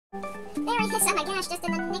There he is. Oh my gosh, just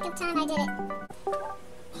in the nick of time I did it.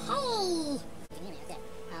 Hey! You can hear me, okay.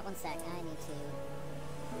 One sec. I need to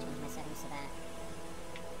change my settings so that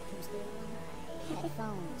comes through my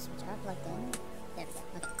headphones, which are plugged in. There we go.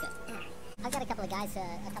 Okay, good. Alright. I've got a couple of guys,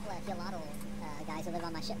 a couple of Hilotl guys who live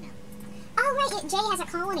on my ship now. Oh, right, Jay has a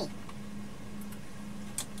colony.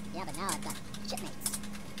 Yeah, but now I've got shipmates.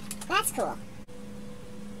 That's cool.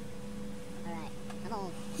 Alright. I'm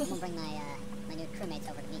gonna bring my new crewmates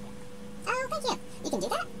over to meet you. Oh, thank you. You can do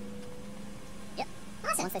that? Yep.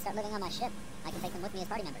 Awesome. Once they start living on my ship, I can take them with me as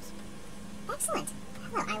party members. Excellent.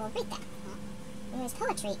 Well, I will read that. There is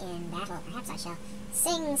poetry in battle. Perhaps I shall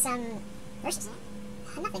sing some verses.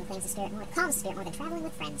 Nothing claims the spirit more, calms the spirit more than traveling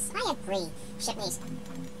with friends. I agree, shipmate.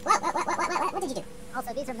 What did you do?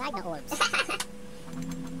 Also, these are magna orbs.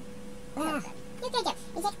 You like, oh, yeah,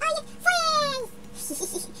 friends!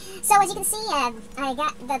 So, as you can see, I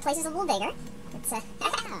got, the place is a little bigger. It's, Yeah.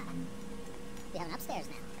 We have an upstairs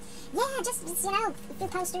now. yeah, just you know, a few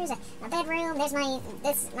posters, a bedroom, there's my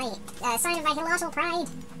sign of my Hilotl pride.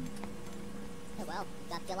 Oh, well, we've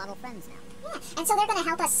got Hilotl friends now. Yeah, and so they're gonna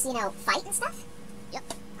help us, you know, fight and stuff? Yep.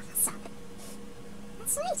 Awesome.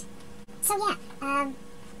 That's sweet. So, yeah,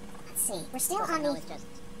 let's see, we're still Of course, I on can the... always just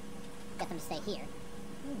get them to stay here.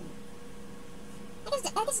 I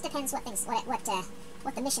guess it depends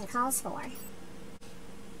what the mission calls for.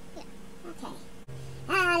 Yeah. Okay.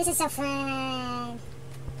 Ah, this is so fun.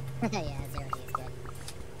 Yeah, 0G is good.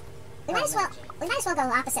 We might as well go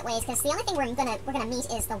opposite ways because the only thing we're gonna meet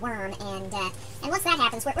is the worm, and once that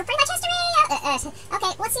happens, we're pretty much history.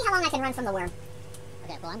 Okay, let's see how long I can run from the worm.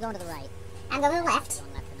 Okay, well, I'm going to the right. I'm going to the left.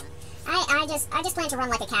 Going left or not. I just plan to run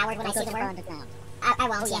like a coward when I see the worm. Underground. I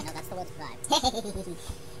won't. Oh, yeah, Yeah. no, that's the way to drive.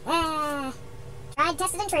 Tried,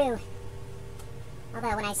 tested, and true.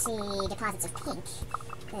 Although when I see deposits of pink,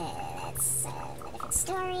 that's a different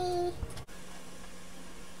story.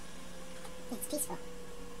 It's peaceful.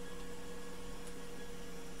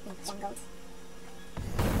 It's jungled.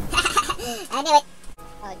 I knew it.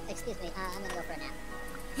 Oh, excuse me, I'm gonna go for a nap.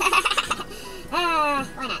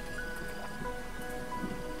 Why not?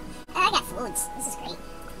 I got foods. This is great.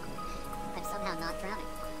 I'm somehow not drowning.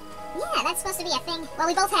 Yeah, that's supposed to be a thing. Well,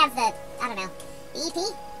 we both have the, I don't know, the EP?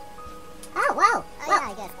 Oh, whoa. Oh, Whoa.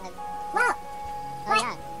 yeah, I guess. Whoa. Oh, What?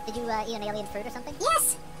 yeah. Did you eat an alien fruit or something?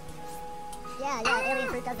 Yes. Yeah, alien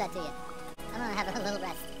fruit does that to you. I'm gonna have a little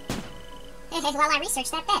rest. While I research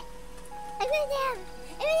that bit. I'm going down.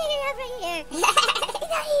 Everything is over here.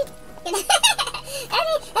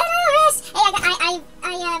 Hey,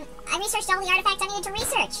 I researched all the artifacts I needed to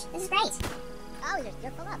research. This is great. Oh,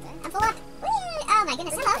 you're full up, eh? I'm full up. Whee! Oh my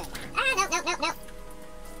goodness, hello. Ah, no. I got it.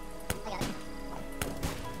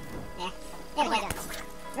 There we my go. God.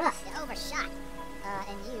 Ugh. You overshot.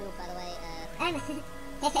 And you, by the way,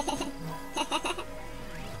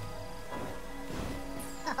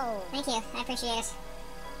 Oh. Thank you, I appreciate it. No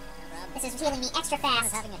problem. This is healing me extra What's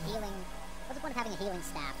fast. the point of having a healing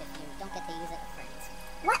staff if you don't get to use it with friends?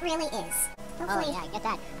 What really is? Hopefully. Oh, yeah, get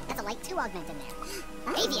that. That's a like 2 augment in there.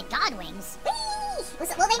 Oh. Avian god wings. Whee! Will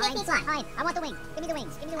they make me fly? Fine. I want the wings. Give me the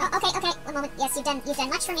wings. Give me the wings. Okay, one moment. Yes, you've done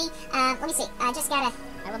much for me. Let me see. I just gotta...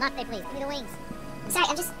 I will not pay, please. Give me the wings. Sorry,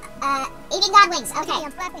 I'm just, eating god wings. Okay.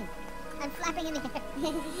 I'm flapping. I'm flapping in the air.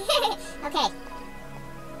 Okay.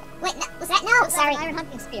 Wait, no, was that? No, sorry. Iron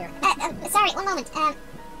hunting spear. Sorry, one moment.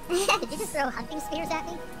 Did you just throw hunting spears at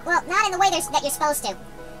me? Well, not in the way that you're supposed to.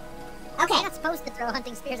 Okay. You're not supposed to throw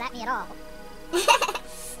hunting spears at me at all.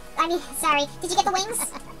 I mean, sorry. Did you get the wings?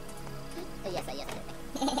 Yes, I did.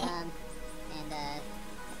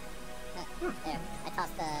 There. I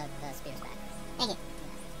tossed the spears back. Thank you.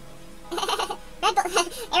 Red Bull.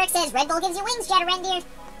 Eric says Red Bull gives you wings, Jadarendir.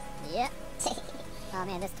 Yep. Oh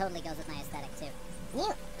man, this totally goes with my aesthetic too. You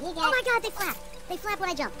got. Oh my god, they flap! They flap when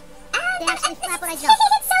I jump. Oh, They actually flap when I jump.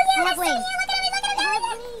 It's so you. I have It's so wings. you. Look at I have me.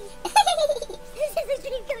 wings. This is a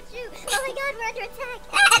dream come true. Oh my god, we're under attack.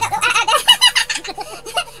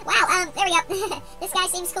 Wow. There we go. This guy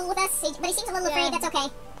seems cool with us, but he seems a little afraid. That's okay.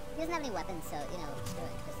 He doesn't have any weapons, so you know, screw it.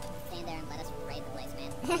 Just stand there and let us raid the place,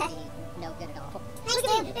 man. It'd be no good at all. Thanks, Look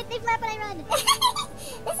at dude. me. They flap when I run.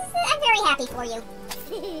 I'm very happy for you.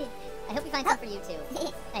 I hope we find some for you too.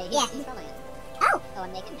 Hey, he's following us. Oh, Oh,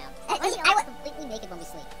 I'm naked now. I Why are we w- all completely naked when we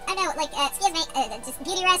sleep? I know, like, excuse me, just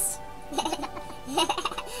beauty rest. Okay, There's no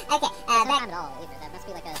back. time at all either. That must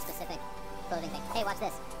be like a specific clothing thing. Hey, watch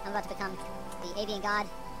this. I'm about to become the avian god.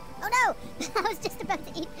 Oh no! I was just about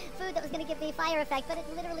to eat food that was going to give me fire effect, but it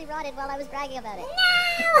literally rotted while I was bragging about it.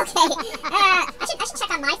 No! Okay, I should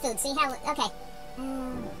check on my food, see how, okay.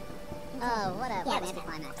 Oh, what an Yeah,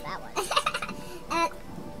 anticlimax that was.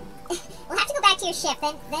 we'll have to go back to your ship,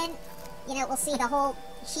 then, you know, we'll see the whole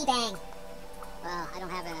shebang. Well, I don't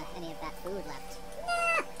have any of that food left.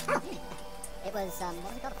 No! Oh. It was, what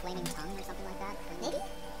was it called? A flaming tongue or something like that? Maybe?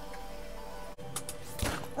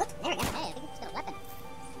 Whoop, there we go. Hey, I think it's got a weapon.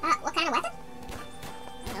 What kind of weapon?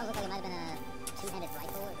 I don't know, it looked like it might have been a two-handed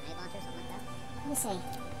rifle or grenade launcher, something like that. Let me see.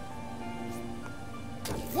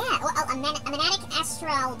 Yeah, well, a magnetic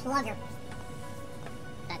astral plugger.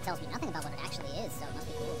 That tells me nothing about what it actually is, so it must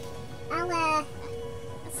be cool.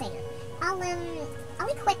 Let's see. I'll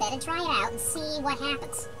equip it and try it out and see what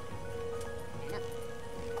happens.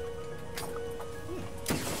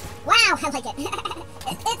 Wow, I like it.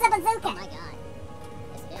 It's a bazooka. Oh my god.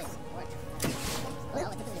 This is gorgeous. Oh, no,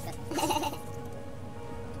 it's a bazooka.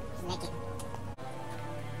 Make it.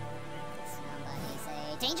 Somebody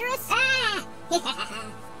say dangerous? Ah!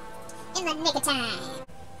 In the nick of time.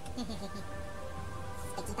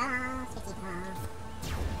 Sticky ball, sticky ball.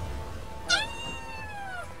 Ah!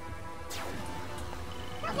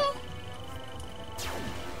 Okay.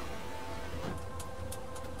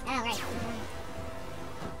 Oh, right.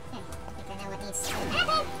 Okay, I think I know what needs to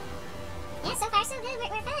happen. Yeah, so far so good.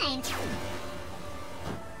 We're fine.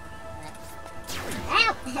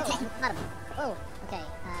 Ow! Okay. Oh, okay.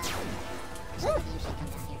 You should come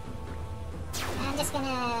down here. I'm just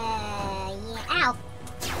gonna... Yeah, ow!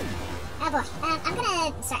 Oh boy.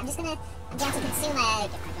 I'm just gonna consume a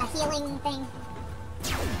healing thing.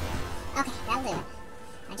 Okay, that'll do it.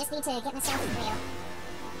 I just need to get myself real.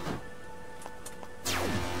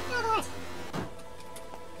 Oh lord.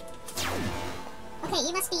 Okay,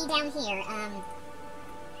 you must be down here.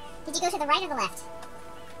 Did you go to the right or the left?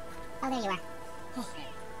 Oh, there you are. Hey.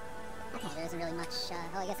 Okay. There isn't really much,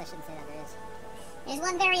 I guess I shouldn't say that there is. There's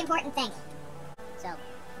one very important thing. So,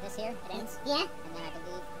 this here, it ends. Yeah? And then I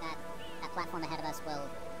believe that that platform ahead of us will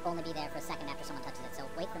only be there for a second after someone touches it, so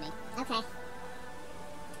wait for me. Okay.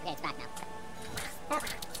 Okay, it's back now.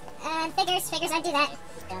 Oh, figures, I'd do that. If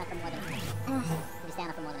you stand up for more than, if you stand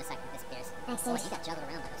up for more than a second, it disappears. Thanks, Oh, dude. you got juggled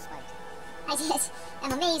around by those spikes. I did.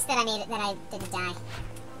 I'm amazed that I didn't die.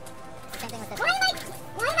 It's the same thing with this.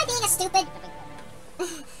 Why am I being a stupid?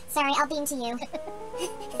 Sorry, I'll beam to you.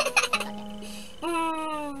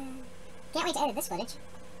 Can't wait to edit this footage.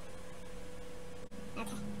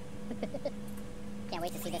 Okay. Can't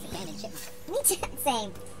wait to see this again in Chipmunk. Me too.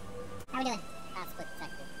 Same. How we doing? Path split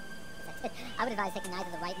detected. I would advise taking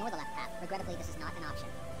neither the right nor the left path. Regrettably, this is not an option.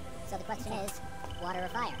 So the question is, water or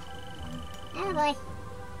fire? Oh boy.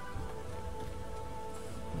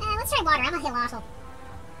 Let's try water. I'm a hilotl.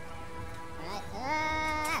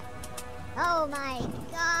 Alright. Oh my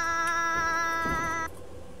god!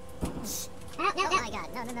 Oh, no, Oh no. my god.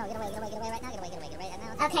 No, get away right now. Get away right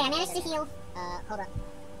now. Okay, I managed to heal. Hold on.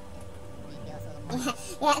 Let me heal us a little more.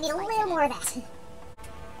 Yeah, I need a little more of that.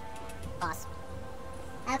 Boss.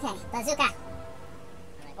 Okay, bazooka.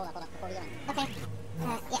 Alright, hold up, before we go in. Okay.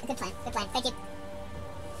 Yeah, good plan. Thank you.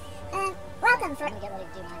 Welcome for I'm gonna get ready to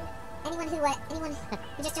do my... anyone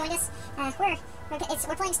who just joined us.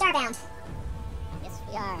 We're playing Starbound. Yes,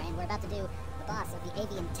 we are, and we're about to do the boss of the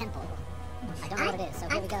Avian Temple. I don't know what it is, so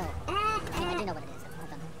here we go. I do know what it is.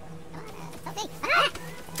 Hold on. Help me! Ah!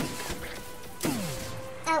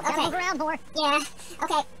 Oh, Gotta move okay. around more. Yeah.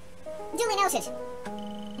 Okay. Duly noted.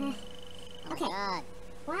 Oh Okay. my god.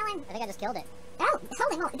 While I'm... I think I just killed it. Oh,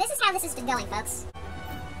 holy moly. This is how this has been going, folks.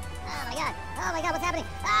 Oh my god. Oh my god, what's happening?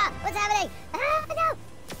 Ah! What's happening? Ah, no!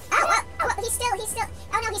 Oh, well, he's still...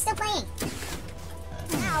 Oh no, he's still playing.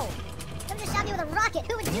 Ow! Someone just shot me with a rocket.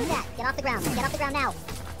 Who would do that? Get off the ground. Get off the ground now.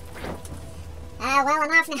 Well,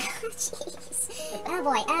 I'm off now. Jeez. Oh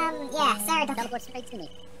boy. Yeah, sorry about that. Teleport straight to me.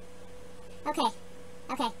 Okay.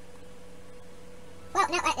 Well,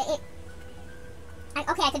 no,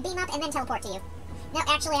 okay, I could beam up and then teleport to you. No,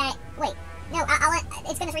 actually, wait. No,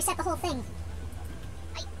 it's gonna reset the whole thing.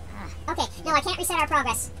 Okay, no, I can't reset our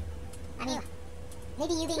progress. I mean,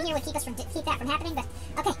 maybe you being here would keep that from happening, but...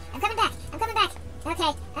 Okay, I'm coming back.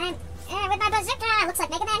 Okay, with my bazooka! Looks like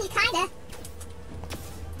Mega Man, kinda.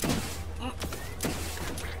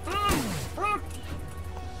 Well...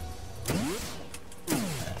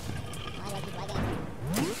 Why do I keep lagging?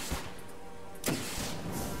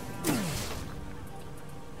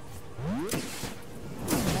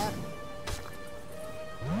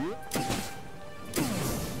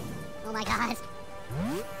 Oh my god.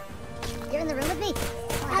 You're in the room with me?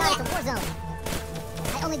 Oh my god, it's a war zone.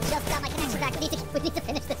 I only just got my connection back. We need to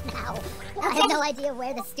finish this now. Okay. I have no idea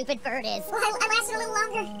where the stupid bird is. Well, I lasted a little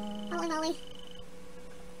longer. Holy moly.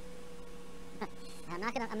 I'm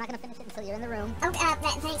not gonna finish it until you're in the room. Oh,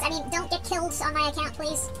 thanks. I mean, don't get killed on my account,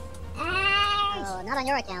 please. Oh, not on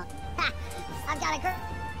your account. Ha! I've got a girl.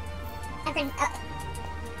 I've been,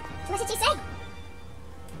 what did you say?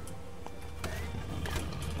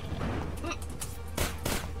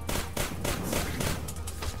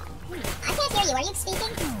 I can't hear you. Are you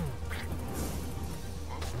speaking?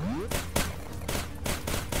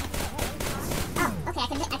 Oh, okay.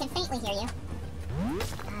 I can faintly hear you.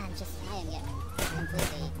 I am getting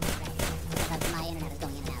completely wrecked. My internet is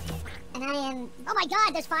going in and out. And I am... Oh my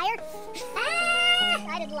god, there's fire! Ah!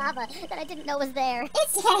 I did lava that I didn't know was there.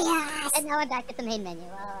 It's chaos! And now I'm back at the main menu.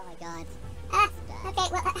 Oh my god. Okay,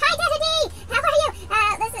 well, hi, Jadarendir! How are you?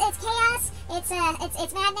 Listen, it's chaos.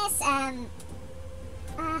 It's madness. I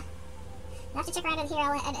have to check around in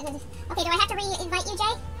here. Okay, do I have to re-invite you,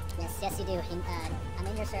 Jay? Yes, you do. I'm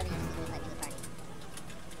in your server. You just invite me to the party.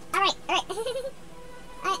 Alright.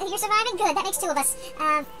 You're surviving? Good. That makes two of us.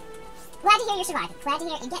 Glad to hear you're surviving. Glad to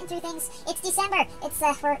hear and getting through things. It's December. It's,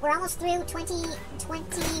 we're almost through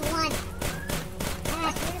 2021.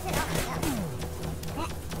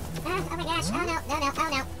 Oh my gosh. Oh no.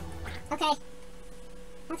 Okay.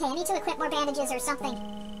 Okay, I need to equip more bandages or something.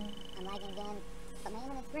 I'm lagging again. But my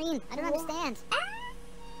internet's green. I don't understand.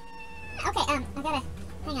 Okay, I gotta...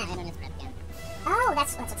 Hang on. My internet's red again. Oh,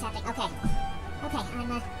 that's what's happening. Okay. Okay,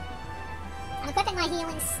 I'm equipping my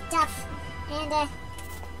healing stuff. And,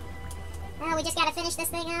 oh, we just gotta finish this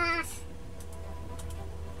thing off.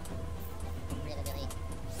 Really.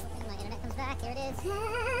 Hoping my internet comes back. Here it is.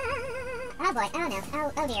 Oh boy. Oh no.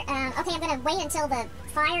 Oh dear. Okay, I'm gonna wait until the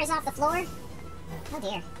fire is off the floor. Oh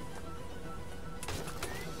dear.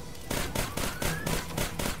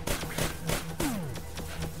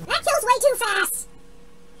 That kills way too fast!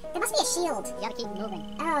 There must be a shield. You gotta keep moving.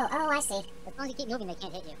 Oh, I see. As long as you keep moving, they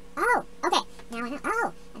can't hit you. Oh, okay. Now I know.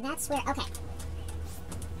 Oh, and that's where... Okay.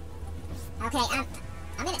 Okay,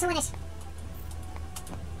 I'm in it to win it.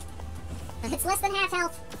 It's less than half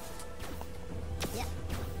health. Yep.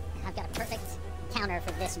 I've got a perfect counter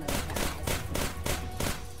for this move.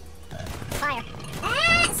 Fire.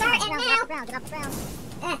 Ah, sorry, and now... Get off the ground.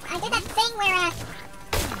 I did that thing where,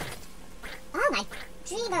 oh my...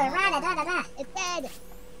 Dreamer, rada-da-da-da. It's dead.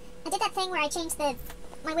 I did that thing where I changed my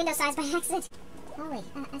window size by accident. Holy,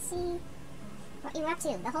 I see what you were up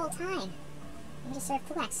to the whole time. You just served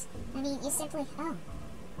Pulex. I mean, you simply... Oh.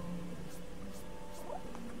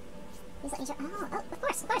 Please let me... Oh, of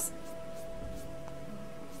course. Nice.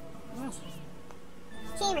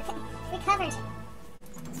 Okay, recovered.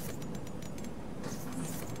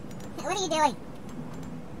 What are you doing?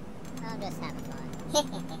 I'm just having fun.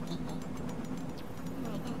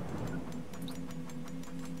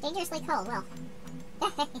 Dangerously cold, well.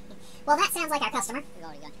 Well, that sounds like our customer.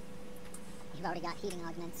 We've already got heating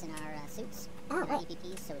augments in our suits. Oh, our right.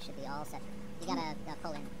 EPPs, so we should be all set. You gotta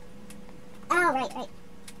pull in. Oh, right.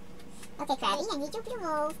 Okay, Krabby, I need you to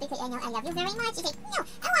move because I know I love you very much. You say, no,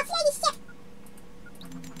 I want to fly this ship.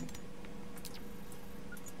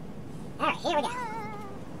 Alright, here we go.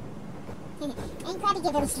 And Krabby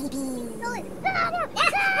get very sleepy. No.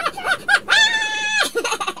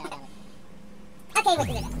 Okay, wait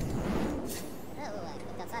a minute. Oh, I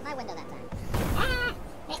looked outside my window that time.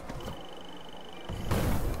 Right.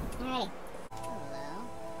 Alrighty. Hello.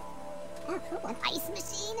 Oh, cool. Ice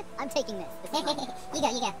machine? I'm taking this. This is mine. You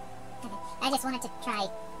go. I just wanted to try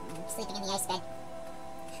sleeping in the ice bed.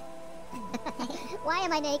 Why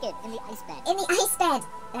am I naked in the ice bed? In the ice bed!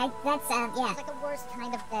 That's, yeah. It's like the worst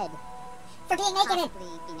kind of bed. For being naked in.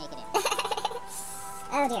 Possibly be naked in.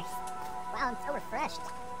 Oh dear. Wow, I'm so refreshed.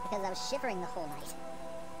 Because I was shivering the whole night.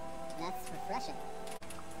 That's refreshing.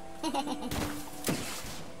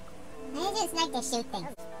 I just like to shoot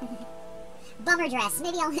things. Bummer dress.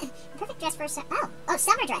 Maybe I'll... Perfect dress for... Oh,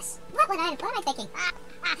 summer dress. What am I thinking?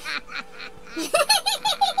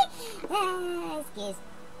 Excuse.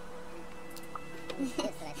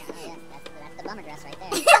 That's the bummer dress right there.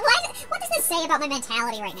 What does this say about my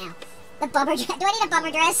mentality right now? The bummer dress. Do I need a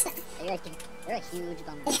bummer dress? You're a huge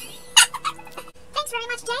bummer dress. Thanks very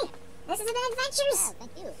much, Jay. This has been adventures. Yeah,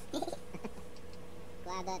 thank you.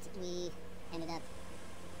 Glad that we ended up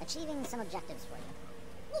achieving some objectives for you.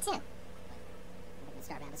 Me too. The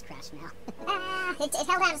Starbound has crashed now. It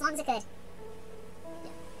held out as long as it could.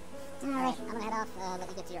 Yeah. Alright. I'm gonna head off, let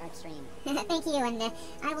you get to your art stream. Thank you, and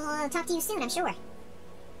I will talk to you soon, I'm sure.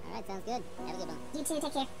 Alright, sounds good. Have a good one. You too,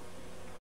 take care.